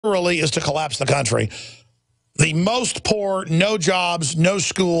literally is to collapse the country. The most poor, no jobs, no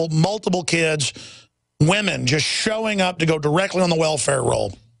school, multiple kids, women just showing up to go directly on the welfare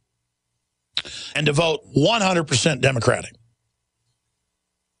roll and to vote 100% Democratic.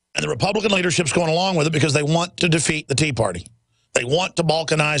 And the Republican leadership's going along with it because they want to defeat the Tea Party. They want to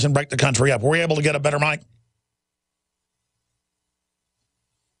balkanize and break the country up. Were we able to get a better mic?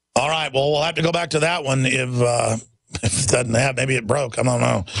 All right, well, we'll have to go back to that one if it doesn't have, maybe it broke, I don't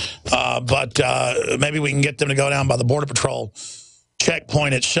know. But maybe we can get them to go down by the Border Patrol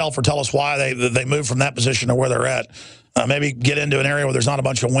checkpoint itself or tell us why they moved from that position to where they're at. Maybe get into an area where there's not a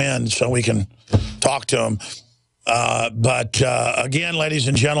bunch of wind so we can talk to them. But again, ladies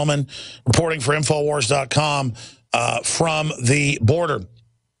and gentlemen, reporting for Infowars.com from the border.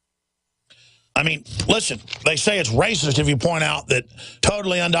 I mean, listen, they say it's racist if you point out that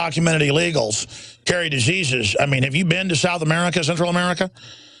totally undocumented illegals carry diseases. I mean, have you been to South America, Central America?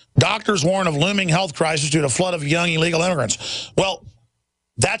 Doctors warn of looming health crisis due to a flood of young illegal immigrants. Well,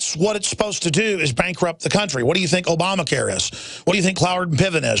 that's what it's supposed to do, is bankrupt the country. What do you think Obamacare is? What do you think Cloward and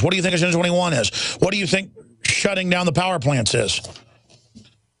Piven is? What do you think Agenda 21 is? What do you think shutting down the power plants is?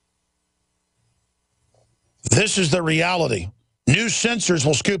 This is the reality. New sensors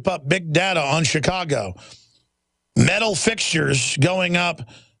will scoop up big data on Chicago. Metal fixtures going up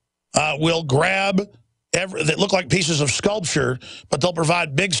will grab that look like pieces of sculpture, but they'll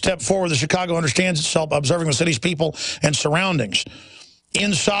provide big step forward as Chicago understands itself, observing the city's people and surroundings.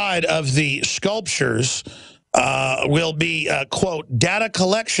 Inside of the sculptures will be, quote, data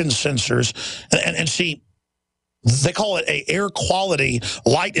collection sensors. And see, they call it a air quality,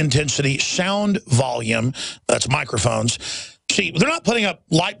 light intensity, sound volume. That's microphones. See, they're not putting up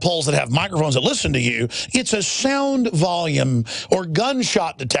light poles that have microphones that listen to you. It's a sound volume or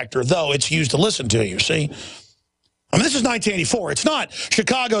gunshot detector, though it's used to listen to you, see? I mean, this is 1984. It's not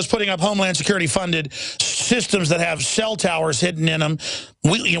Chicago's putting up Homeland Security-funded systems that have cell towers hidden in them.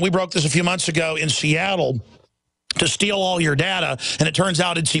 We broke this a few months ago in Seattle to steal all your data, and it turns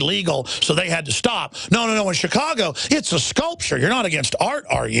out it's illegal, so they had to stop. No, in Chicago, it's a sculpture. You're not against art,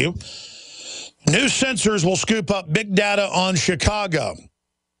 are you? New sensors will scoop up big data on Chicago.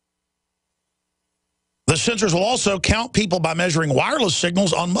 The sensors will also count people by measuring wireless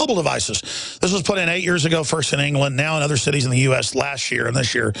signals on mobile devices. This was put in 8 years ago, first in England, now in other cities in the U.S. last year and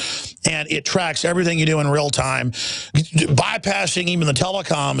this year. And it tracks everything you do in real time, bypassing even the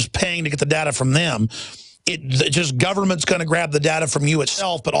telecoms, paying to get the data from them. It just government's going to grab the data from you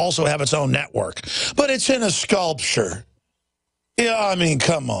itself, but also have its own network. But it's in a sculpture. Yeah, I mean,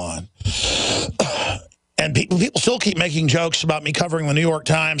 come on. And people still keep making jokes about me covering the New York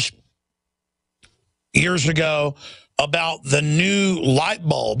Times years ago about the new light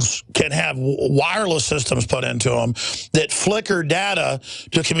bulbs can have wireless systems put into them that flicker data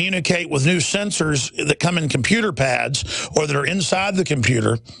to communicate with new sensors that come in computer pads or that are inside the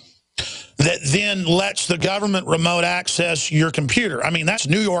computer that then lets the government remote access your computer. I mean, that's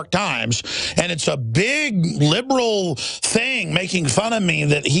New York Times, and it's a big liberal thing making fun of me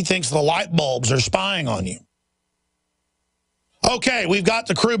that he thinks the light bulbs are spying on you. Okay, we've got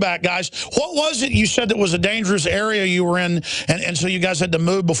the crew back, guys. What was it you said that was a dangerous area you were in, and so you guys had to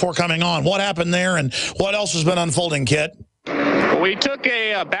move before coming on? What happened there, and what else has been unfolding, Kit? We took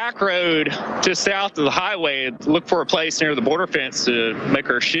a back road just south of the highway to look for a place near the border fence to make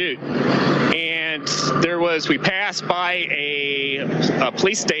our shoot. And we passed by a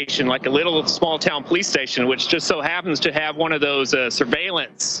police station, like a little small town police station, which just so happens to have one of those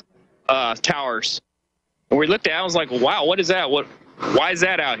surveillance towers. And we looked at it, I was like, wow, what is that? Why is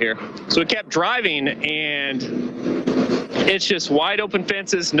that out here? So we kept driving, and it's just wide open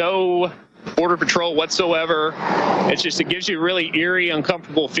fences, no Border Patrol whatsoever. It gives you a really eerie,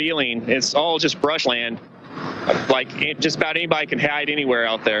 uncomfortable feeling. It's all just brushland. Like just about anybody can hide anywhere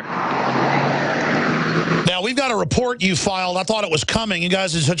out there. Now, we've got a report you filed. I thought it was coming. You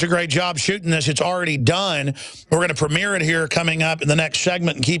guys did such a great job shooting this. It's already done. We're going to premiere it here coming up in the next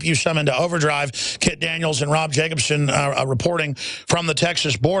segment and keep you summoned to overdrive. Kit Daniels and Rob Jacobson reporting from the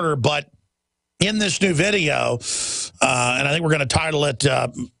Texas border. But in this new video, and I think we're going to title it,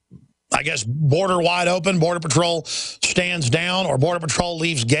 I guess, Border Wide Open, Border Patrol stands down, or Border Patrol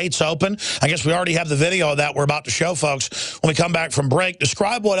leaves gates open. I guess we already have the video of that we're about to show folks when we come back from break.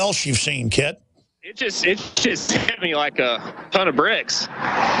 Describe what else you've seen, Kit. It just hit me like a ton of bricks.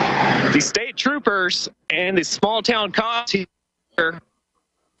 These state troopers and these small town cops here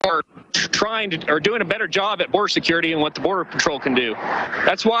are doing a better job at border security than what the Border Patrol can do.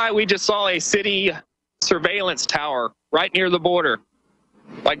 That's why we just saw a city surveillance tower right near the border.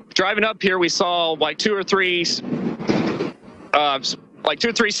 Like driving up here, we saw like 2 or 3 like 2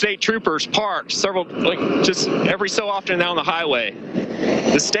 or 3 state troopers parked several, like just every so often down the highway.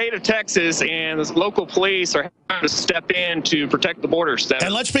 The state of Texas and the local police are having to step in to protect the border.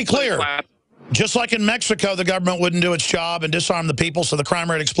 And let's be clear. Just like in Mexico, the government wouldn't do its job and disarm the people, so the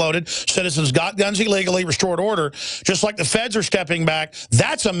crime rate exploded. Citizens got guns illegally, restored order. Just like the feds are stepping back,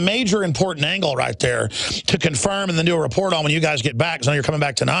 that's a major important angle right there to confirm and then do a report on when you guys get back, because I know you're coming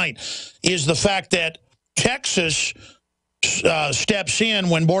back tonight, is the fact that Texas steps in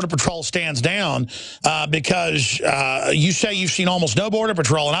when Border Patrol stands down because you say you've seen almost no Border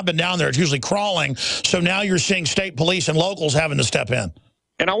Patrol, and I've been down there. It's usually crawling. So now you're seeing state police and locals having to step in.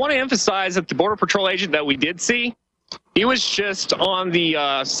 And I want to emphasize that the Border Patrol agent that we did see, he was just on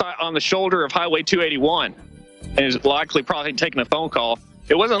the shoulder of Highway 281 and is likely probably taking a phone call.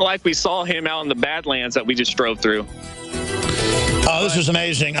 It wasn't like we saw him out in the Badlands that we just drove through. Oh, this is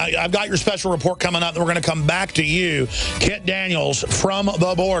amazing. I've got your special report coming up, and we're going to come back to you. Kit Daniels from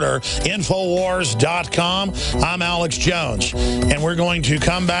the border, Infowars.com. I'm Alex Jones, and we're going to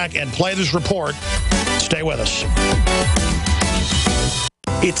come back and play this report. Stay with us.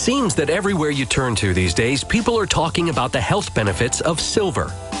 It seems that everywhere you turn to these days, people are talking about the health benefits of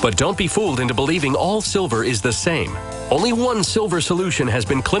silver. But don't be fooled into believing all silver is the same. Only one silver solution has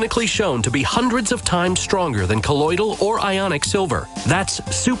been clinically shown to be hundreds of times stronger than colloidal or ionic silver. That's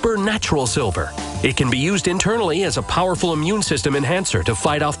supernatural silver. It can be used internally as a powerful immune system enhancer to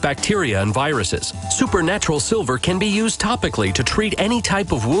fight off bacteria and viruses. Supernatural silver can be used topically to treat any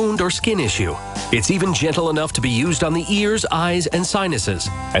type of wound or skin issue. It's even gentle enough to be used on the ears, eyes, and sinuses.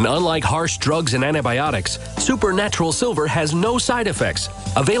 And unlike harsh drugs and antibiotics, supernatural silver has no side effects.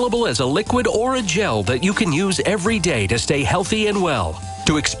 Available as a liquid or a gel that you can use every day to stay healthy and well.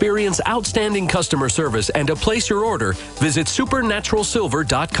 To experience outstanding customer service and to place your order, visit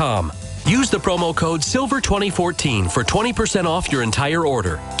supernaturalsilver.com. Use the promo code SILVER2014 for 20% off your entire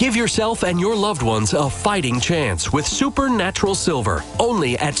order. Give yourself and your loved ones a fighting chance with Supernatural Silver.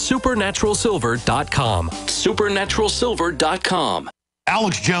 Only at supernaturalsilver.com. Supernaturalsilver.com.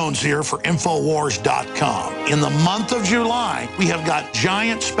 Alex Jones here for Infowars.com. In the month of July, we have got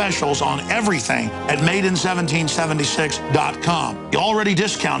giant specials on everything at Made in1776.com. The already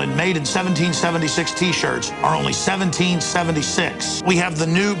discounted Made in 1776 t-shirts are only $17.76. We have the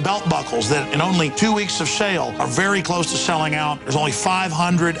new belt buckles that in only 2 weeks of sale are very close to selling out. There's only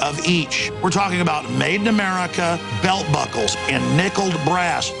 500 of each. We're talking about Made in America belt buckles in nickeled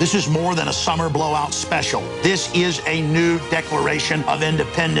brass. This is more than a summer blowout special. This is a new declaration of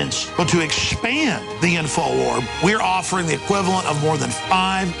independence. But to expand the InfoWar, we're offering the equivalent of more than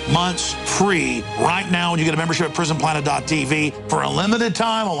 5 months free right now when you get a membership at prisonplanet.tv for a limited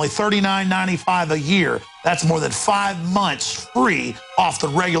time, only $39.95 a year. That's more than 5 months free off the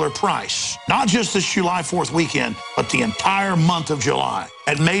regular price. Not just this July 4th weekend, but the entire month of July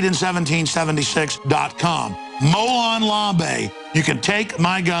at Made in1776.com. Molon Labe, you can take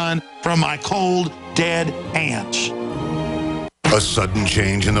my gun from my cold, dead hands. A sudden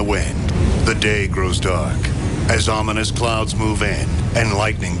change in the wind. The day grows dark as ominous clouds move in and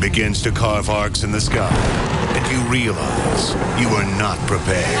lightning begins to carve arcs in the sky. And you realize you are not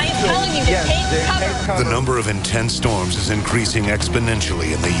prepared. I'm telling you to take cover. The number of intense storms is increasing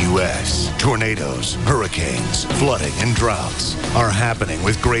exponentially in the U.S. Tornadoes, hurricanes, flooding, and droughts are happening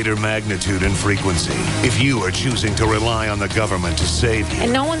with greater magnitude and frequency. If you are choosing to rely on the government to save you,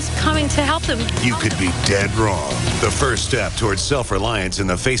 And no one's coming to help them. you could be dead wrong. The first step towards self-reliance in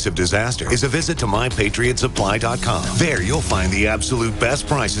the face of disaster is a visit to MyPatriotSupply.com. There you'll find the absolute best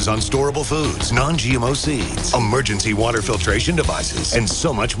prices on storable foods, non-GMO seeds, emergency water filtration devices, and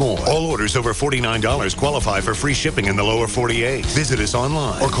so much more. All orders over $49 qualify for free shipping in the lower 48. Visit us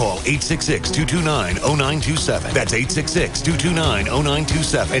online or call 866-229-0927. That's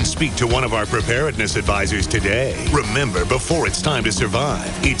 866-229-0927 and speak to one of our preparedness advisors today. Remember, before it's time to survive,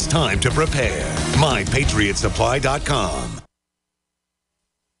 it's time to prepare. MyPatriotSupply.com.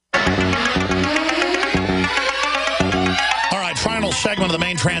 All right, final segment of the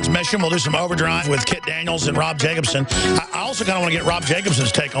main transmission. We'll do some overdrive with Kit Daniels and Rob Jacobson. I also kind of want to get Rob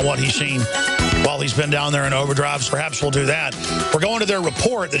Jacobson's take on what he's seen while he's been down there in overdrive, so perhaps we'll do that. We're going to their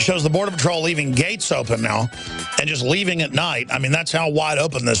report that shows the Border Patrol leaving gates open now and just leaving at night. I mean, that's how wide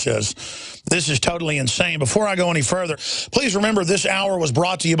open this is. This is totally insane. Before I go any further, please remember this hour was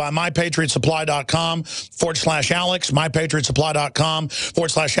brought to you by MyPatriotSupply.com/Alex,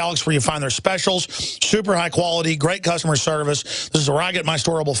 MyPatriotSupply.com/Alex, where you find their specials. Super high quality, great customer service. This is where I get my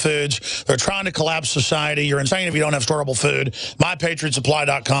storable foods. They're trying to collapse society. You're insane if you don't have storable food.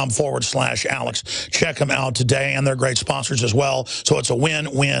 MyPatriotSupply.com/Alex. Check them out today, and they're great sponsors as well. So it's a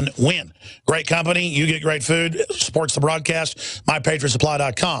win-win-win. Great company. You get great food. Supports the broadcast.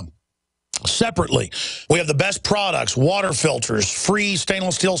 MyPatriotSupply.com. Separately, we have the best products, water filters, free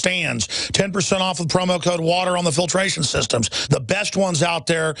stainless steel stands, 10% off with promo code WATER on the filtration systems. The best ones out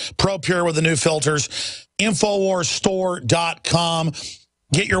there, ProPure with the new filters. InfoWarsStore.com.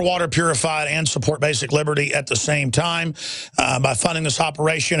 Get your water purified and support basic liberty at the same time by funding this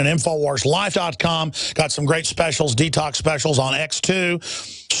operation. And InfoWarsLife.com got some great specials, detox specials on X2.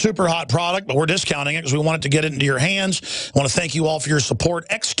 Super hot product, but we're discounting it because we want it to get it into your hands. I want to thank you all for your support.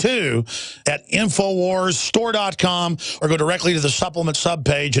 X2 at InfoWarsStore.com or go directly to the supplement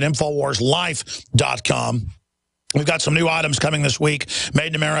subpage at InfoWarsLife.com. We've got some new items coming this week, Made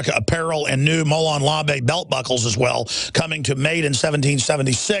in America apparel and new Molon Labe belt buckles as well, coming to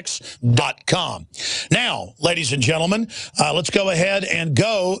MadeIn1776.com. Now, ladies and gentlemen, let's go ahead and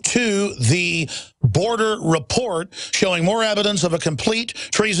go to the border report showing more evidence of a complete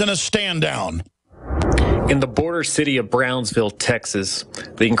treasonous stand down. In the border city of Brownsville, Texas,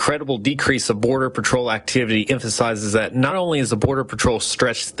 the incredible decrease of Border Patrol activity emphasizes that not only is the Border Patrol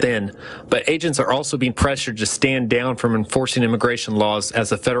stretched thin, but agents are also being pressured to stand down from enforcing immigration laws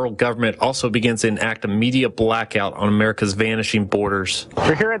as the federal government also begins to enact a media blackout on America's vanishing borders.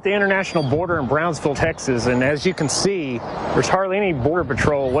 We're here at the international border in Brownsville, Texas, and as you can see, there's hardly any Border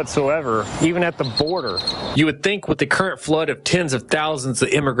Patrol whatsoever, even at the border. You would think with the current flood of tens of thousands of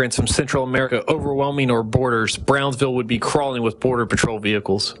immigrants from Central America overwhelming our borders, Brownsville would be crawling with Border Patrol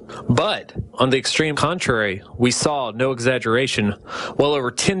vehicles. But on the extreme contrary, we saw, no exaggeration, well over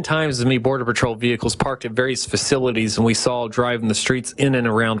 10 times as many Border Patrol vehicles parked at various facilities than we saw driving the streets in and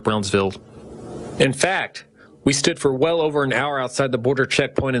around Brownsville. In fact, we stood for well over an hour outside the border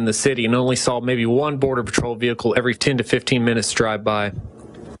checkpoint in the city and only saw maybe one Border Patrol vehicle every 10 to 15 minutes drive by.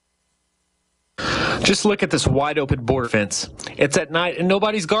 Just look at this wide open border fence. It's at night and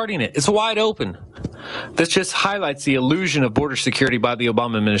nobody's guarding it. It's wide open. This just highlights the illusion of border security by the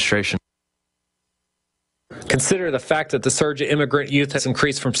Obama administration. Consider the fact that the surge of immigrant youth has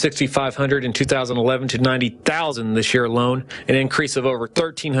increased from 6,500 in 2011 to 90,000 this year alone, an increase of over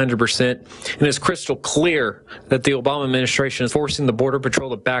 1,300%, and it's crystal clear that the Obama administration is forcing the Border Patrol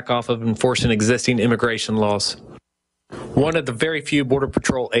to back off of enforcing existing immigration laws. One of the very few Border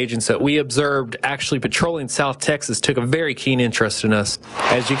Patrol agents that we observed actually patrolling South Texas took a very keen interest in us.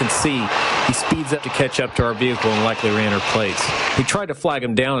 As you can see, he speeds up to catch up to our vehicle and likely ran our plates. We tried to flag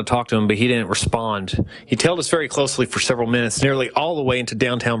him down and talk to him, but he didn't respond. He tailed us very closely for several minutes, nearly all the way into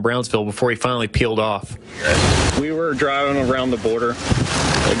downtown Brownsville before he finally peeled off. We were driving around the border.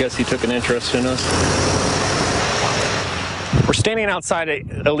 I guess he took an interest in us. We're standing outside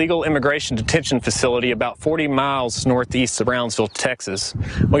an illegal immigration detention facility about 40 miles northeast of Brownsville, Texas.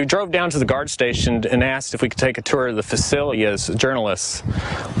 We drove down to the guard station and asked if we could take a tour of the facility as journalists,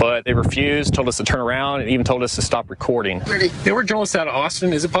 but they refused, told us to turn around, and even told us to stop recording. Yeah, we're journalists out of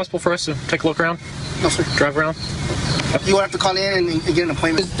Austin. Is it possible for us to take a look around? No, sir. Drive around? You will have to call in and get an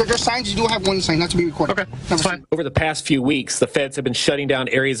appointment. There's signs. You do have one sign not to be recorded. Okay, that's fine. Over the past few weeks, the feds have been shutting down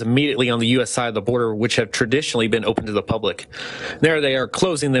areas immediately on the U.S. side of the border, which have traditionally been open to the public. There they are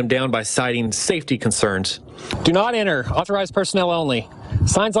closing them down by citing safety concerns. Do not enter. Authorized personnel only.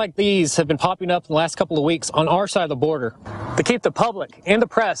 Signs like these have been popping up in the last couple of weeks on our side of the border to keep the public and the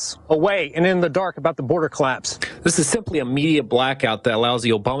press away and in the dark about the border collapse. This is simply a media blackout that allows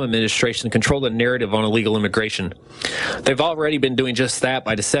the Obama administration to control the narrative on illegal immigration. They've already been doing just that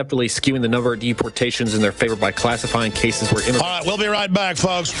by deceptively skewing the number of deportations in their favor by classifying cases where immigrants... All right, we'll be right back,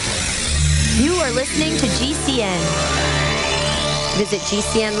 folks. You are listening to GCN. Visit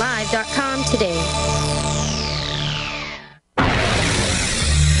GCNlive.com today.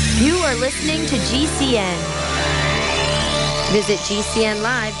 You are listening to GCN. Visit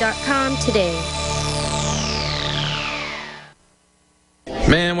GCNlive.com today.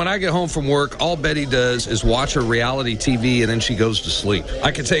 Man, when I get home from work, all Betty does is watch her reality TV and then she goes to sleep.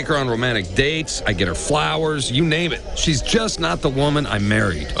 I can take her on romantic dates, I get her flowers, you name it. She's just not the woman I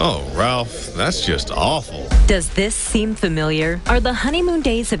married. Oh, Ralph, that's just awful. Does this seem familiar? Are the honeymoon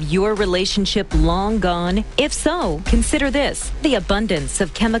days of your relationship long gone? If so, consider this: the abundance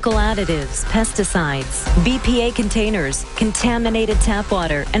of chemical additives, pesticides, BPA containers, contaminated tap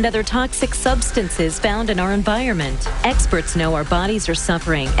water, and other toxic substances found in our environment. Experts know our bodies are suffering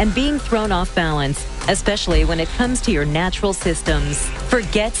suffering and being thrown off balance, especially when it comes to your natural systems.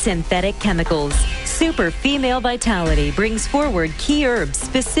 Forget synthetic chemicals. Super Female Vitality brings forward key herbs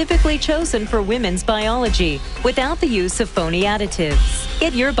specifically chosen for women's biology without the use of phony additives.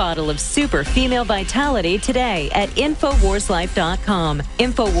 Get your bottle of Super Female Vitality today at InfoWarsLife.com,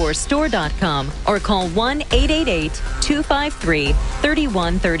 InfoWarsStore.com, or call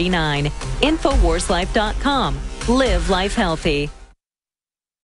 1-888-253-3139. InfoWarsLife.com. Live life healthy.